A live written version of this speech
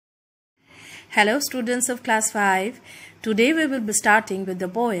Hello students of class 5. Today we will be starting with the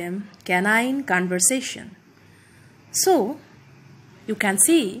poem Canine Conversation. So you can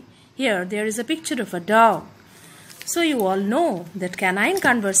see here there is a picture of a dog. So you all know that canine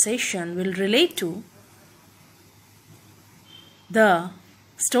conversation will relate to the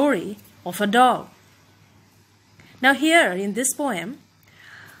story of a dog. Now here in this poem,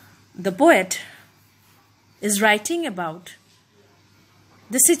 the poet is writing about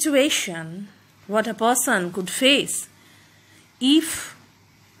the situation what a person could face if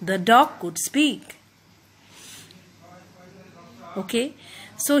the dog could speak. Okay,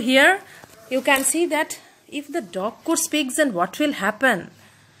 so here you can see that if the dog could speak, then what will happen?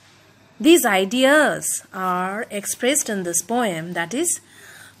 These ideas are expressed in this poem, that is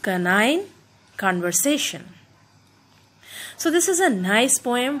Canine Conversation. So this is a nice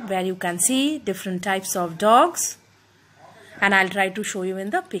poem where you can see different types of dogs, and I'll try to show you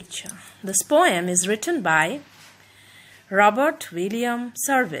in the picture. This poem is written by Robert William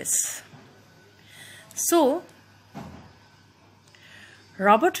Service. So,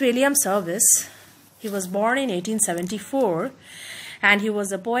 Robert William Service, he was born in 1874 and he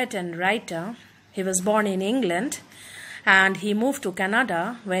was a poet and writer. He was born in England and he moved to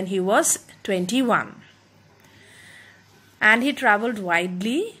Canada when he was 21. And he traveled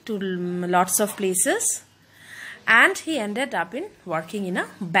widely to lots of places. And he ended up working in a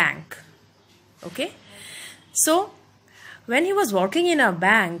bank. Okay. So, when he was working in a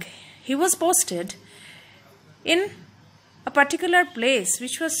bank, he was posted in a particular place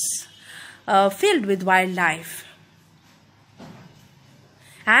which was filled with wildlife.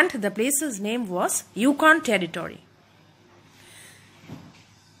 And the place's name was Yukon Territory.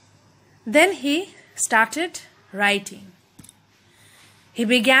 Then he started writing. He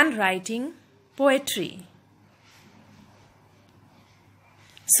began writing poetry.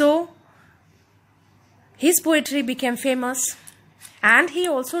 So, his poetry became famous and he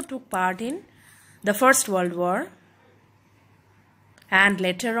also took part in the First World War. And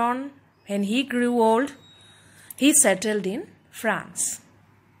later on, when he grew old, he settled in France.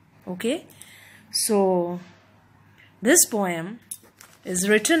 Okay, so this poem is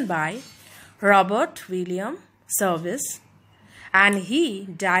written by Robert William Service and he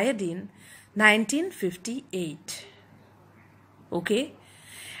died in 1958. Okay.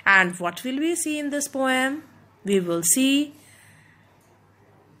 And what will we see in this poem? We will see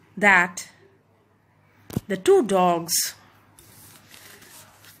that the two dogs,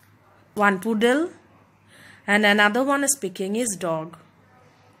 one poodle and another one is picking his dog,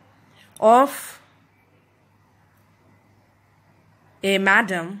 of a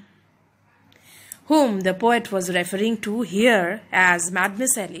madam whom the poet was referring to here as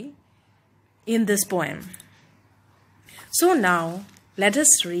Mademoiselle in this poem. So now, let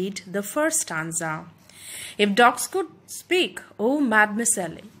us read the first stanza. If dogs could speak, oh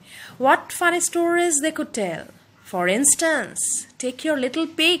Mademoiselle, what funny stories they could tell. For instance, take your little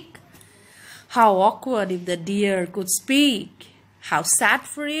pig. How awkward if the deer could speak. How sad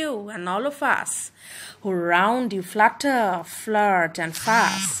for you and all of us, who round you flutter, flirt and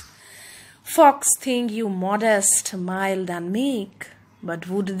fuss. Fox think you modest, mild and meek. But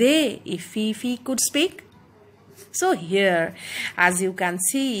would they if Fifi could speak? So here, as you can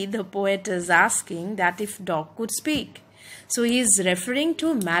see, the poet is asking that if dog could speak. So he is referring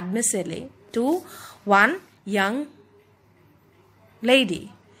to Mademoiselle, to one young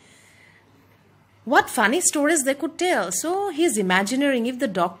lady. What funny stories they could tell. So he is imagining if the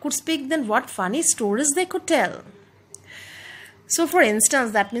dog could speak, then what funny stories they could tell. So for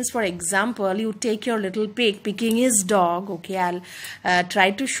instance, that means for example, you take your little pig picking his dog. Okay, I'll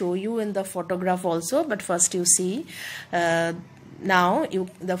try to show you in the photograph also. But first you see, now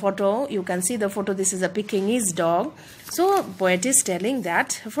the photo, you can see the photo, this is a picking his dog. So poet is telling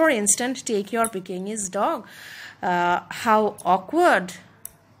that, for instance, take your picking his dog. How awkward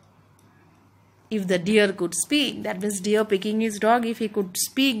if the deer could speak. That means deer picking his dog, if he could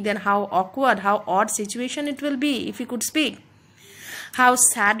speak, then how awkward, how odd situation it will be if he could speak. How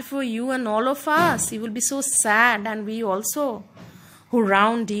sad for you and all of us. You will be so sad, and we also who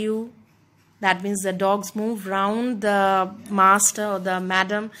round you. That means the dogs move round the master or the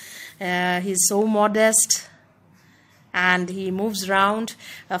madam. He's so modest and he moves round,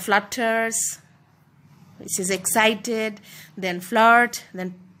 flutters. He is excited, then flirt,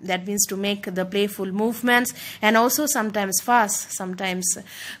 then that means to make the playful movements, and also sometimes fuss, sometimes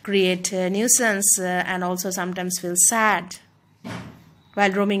create nuisance, and also sometimes feel sad while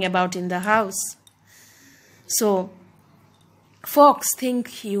roaming about in the house. So fox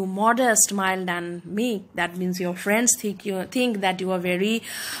think you modest, mild and meek, that means your friends think that you are very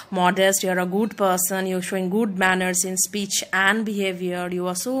modest, you are a good person, you're showing good manners in speech and behavior, you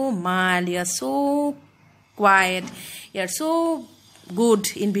are so mild, you are so quiet, you are so good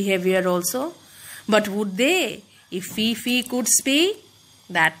in behavior also. But would they, if Fifi could speak?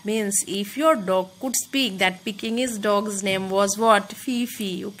 That means if your dog could speak, that Pekingese dog's name was what?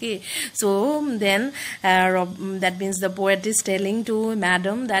 Fifi. Okay. So then that means the poet is telling to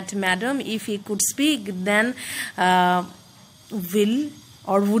Madam that, Madam, if he could speak, then will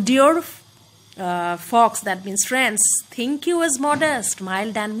or would your fox, that means friends, think you as modest,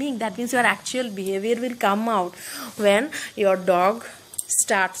 mild and meek. That means your actual behavior will come out when your dog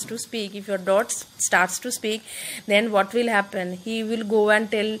starts to speak. If your dog starts to speak, then what will happen? He will go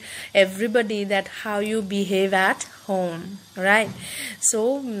and tell everybody that how you behave at home, right?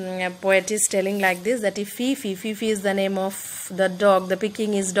 So poet is telling like this, that if Fifi is the name of the dog, the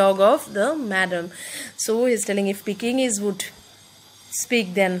Pekingese dog of the Madam. So he is telling if Pekingese would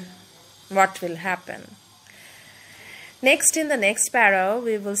speak, then what will happen? Next, in the next para,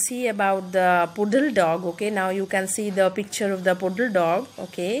 we will see about the poodle dog. Okay, now you can see the picture of the poodle dog.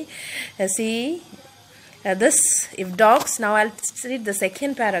 Okay, see this, if dogs, now I'll read the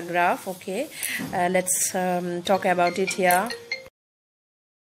second paragraph. Okay, let's talk about it here.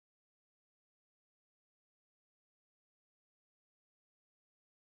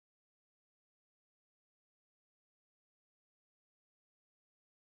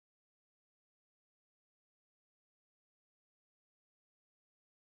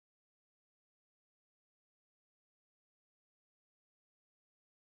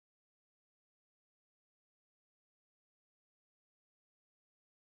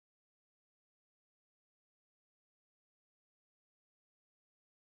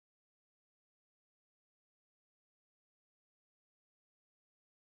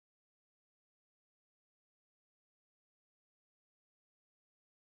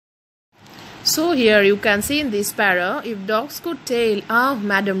 So here you can see in this para, if dogs could tell,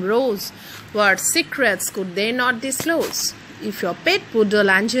 Madam Rose, what secrets could they not disclose? If your pet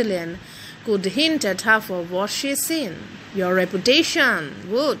poodle Angeline could hint at half of what she's seen, your reputation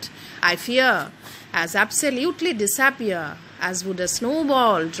would, I fear, as absolutely disappear as would a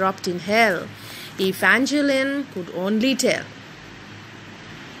snowball dropped in hell, if Angeline could only tell.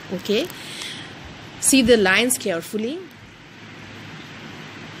 Okay, see the lines carefully.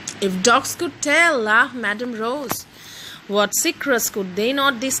 If dogs could tell, Madam Rose, what secrets could they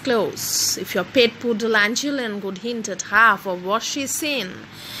not disclose? If your pet poodle Angeline could hint at half of what she's seen,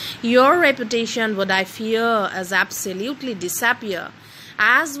 your reputation would, I fear, as absolutely disappear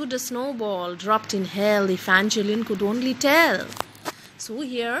as would a snowball dropped in hell, if Angeline could only tell. So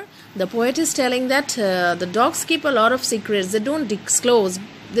here the poet is telling that the dogs keep a lot of secrets. They don't disclose.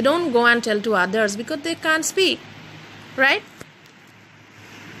 They don't go and tell to others because they can't speak, right?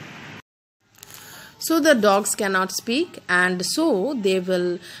 So the dogs cannot speak, and so they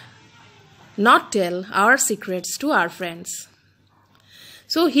will not tell our secrets to our friends.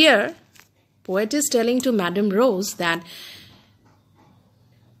 So here poet is telling to Madam Rose that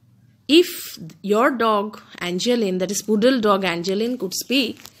if your dog Angeline, that is poodle dog Angeline, could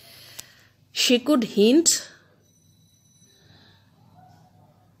speak, she could hint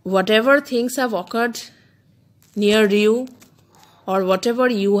whatever things have occurred near you, or whatever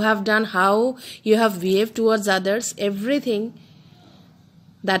you have done, how you have behaved towards others, everything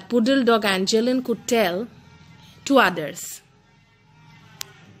that poodle dog Angeline could tell to others.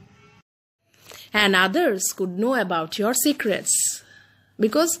 And others could know about your secrets.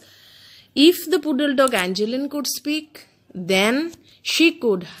 Because if the poodle dog Angeline could speak, then she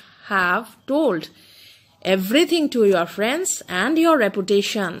could have told everything to your friends and your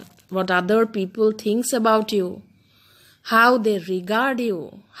reputation, what other people thinks about you, how they regard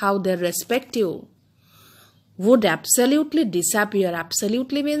you, how they respect you, would absolutely disappear.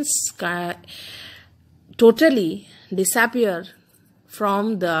 Absolutely means totally disappear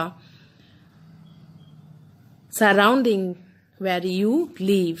from the surrounding where you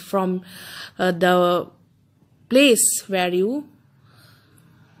live, from the place where you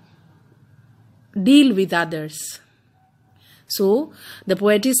deal with others. So the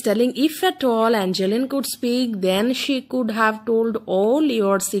poet is telling, if at all Angeline could speak, then she could have told all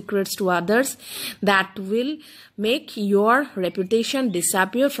your secrets to others. That will make your reputation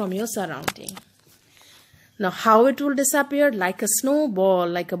disappear from your surrounding. Now how it will disappear? Like a snowball,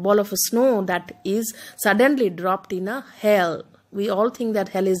 like a ball of snow that is suddenly dropped in a hell. We all think that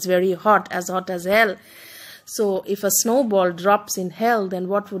hell is very hot as hell. So if a snowball drops in hell, then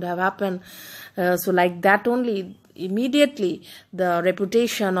what would have happened? So like that only, immediately the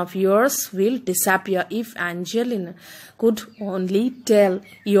reputation of yours will disappear if Angeline could only tell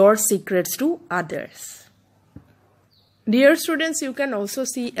your secrets to others. Dear students, you can also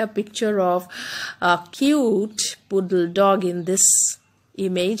see a picture of a cute poodle dog in this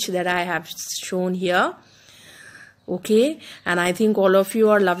image that I have shown here. Okay, and I think all of you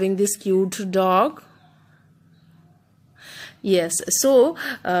are loving this cute dog. Yes, so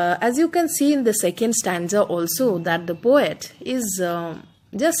as you can see in the second stanza also, that the poet is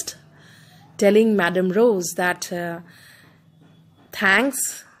just telling Madame Rose that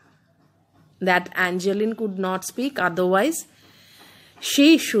thanks that Angeline could not speak, otherwise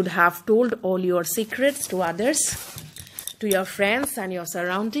she should have told all your secrets to others, to your friends and your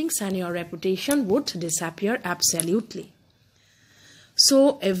surroundings, and your reputation would disappear absolutely.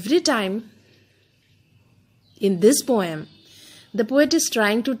 So every time in this poem, the poet is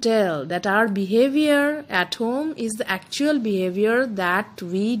trying to tell that our behavior at home is the actual behavior that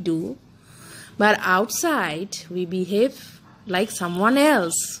we do, but outside we behave like someone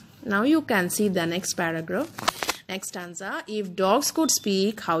else. Now you can see the next paragraph. Next stanza. If dogs could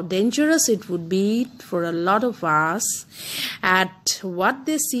speak, how dangerous it would be for a lot of us. At what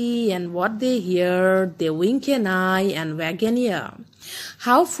they see and what they hear, they wink an eye and wag an ear.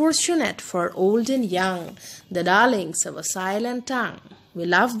 How fortunate for old and young, the darlings of a silent tongue. We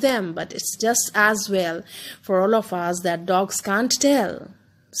love them, but it's just as well for all of us that dogs can't tell.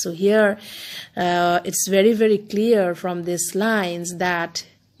 So here it's very, very clear from these lines that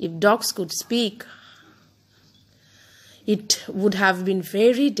if dogs could speak, it would have been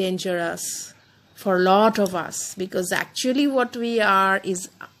very dangerous for a lot of us, because actually what we are is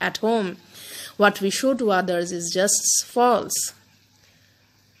at home, what we show to others is just false.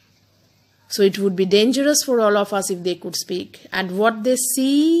 So it would be dangerous for all of us if they could speak. And what they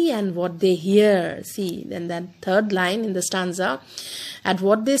see and what they hear. See, then that third line in the stanza. At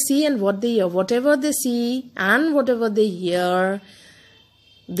what they see and what they hear. Whatever they see and whatever they hear,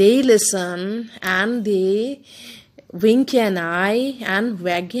 they listen and they wink an eye and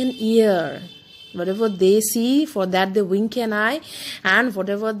wag an ear. Whatever they see, for that they wink an eye, and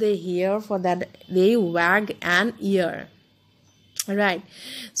whatever they hear, for that they wag an ear. Right.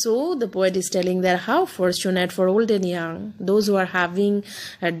 So the poet is telling that how fortunate for old and young, those who are having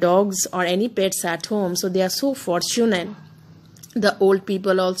dogs or any pets at home. So they are so fortunate, the old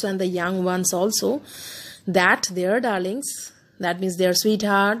people also and the young ones also, that their darlings, that means their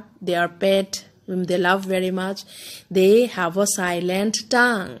sweetheart, their pet, whom they love very much, they have a silent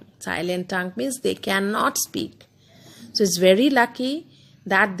tongue. Silent tongue means they cannot speak. So it's very lucky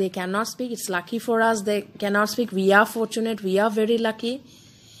that they cannot speak. It's lucky for us they cannot speak. We are fortunate, we are very lucky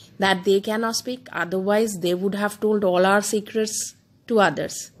that they cannot speak. Otherwise they would have told all our secrets to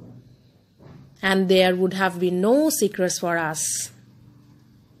others, and there would have been no secrets for us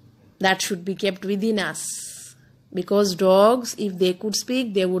that should be kept within us. Because dogs, if they could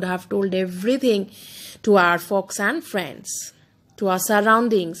speak, they would have told everything to our folks and friends, to our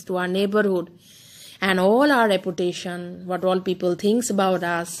surroundings, to our neighborhood. And all our reputation, what all people thinks about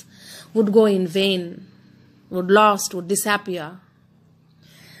us, would go in vain, would lost, would disappear.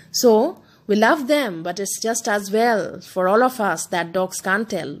 So, we love them, but it's just as well for all of us that dogs can't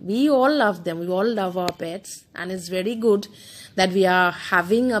tell. We all love them, we all love our pets, and it's very good that we are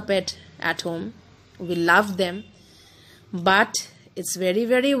having a pet at home. We love them, but it's very,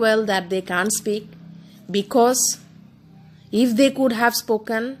 very well that they can't speak, because if they could have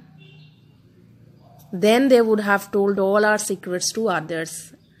spoken, then they would have told all our secrets to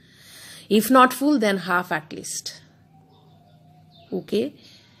others. If not full, then half at least. Okay.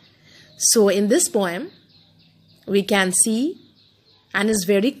 So in this poem, we can see, and it's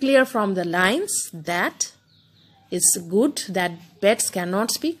very clear from the lines, that it's good that pets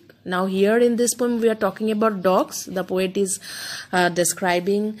cannot speak. Now here in this poem we are talking about dogs. The poet is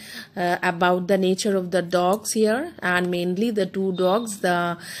describing about the nature of the dogs here, and mainly the two dogs,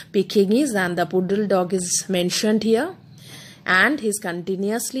 the Pekingese and the poodle dog is mentioned here. And he's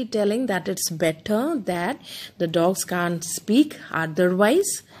continuously telling that it's better that the dogs can't speak,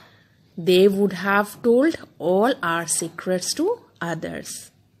 otherwise they would have told all our secrets to others.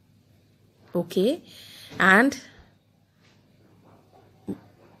 Okay, and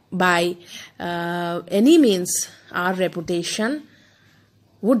by any means our reputation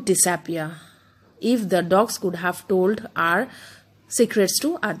would disappear if the dogs could have told our secrets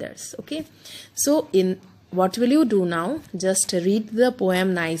to others. Okay, so what will you do now? Just read the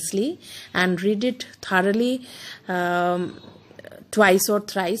poem nicely and read it thoroughly twice or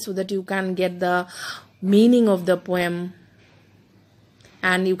thrice, so that you can get the meaning of the poem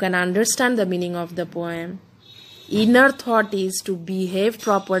and you can understand the meaning of the poem. inner thought is to behave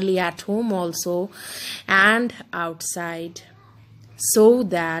properly at home also and outside, so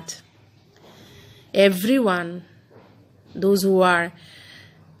that everyone, those who are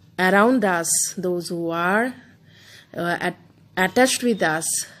around us, those who are attached with us,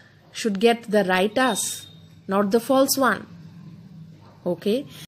 should get the right us, not the false one. Okay.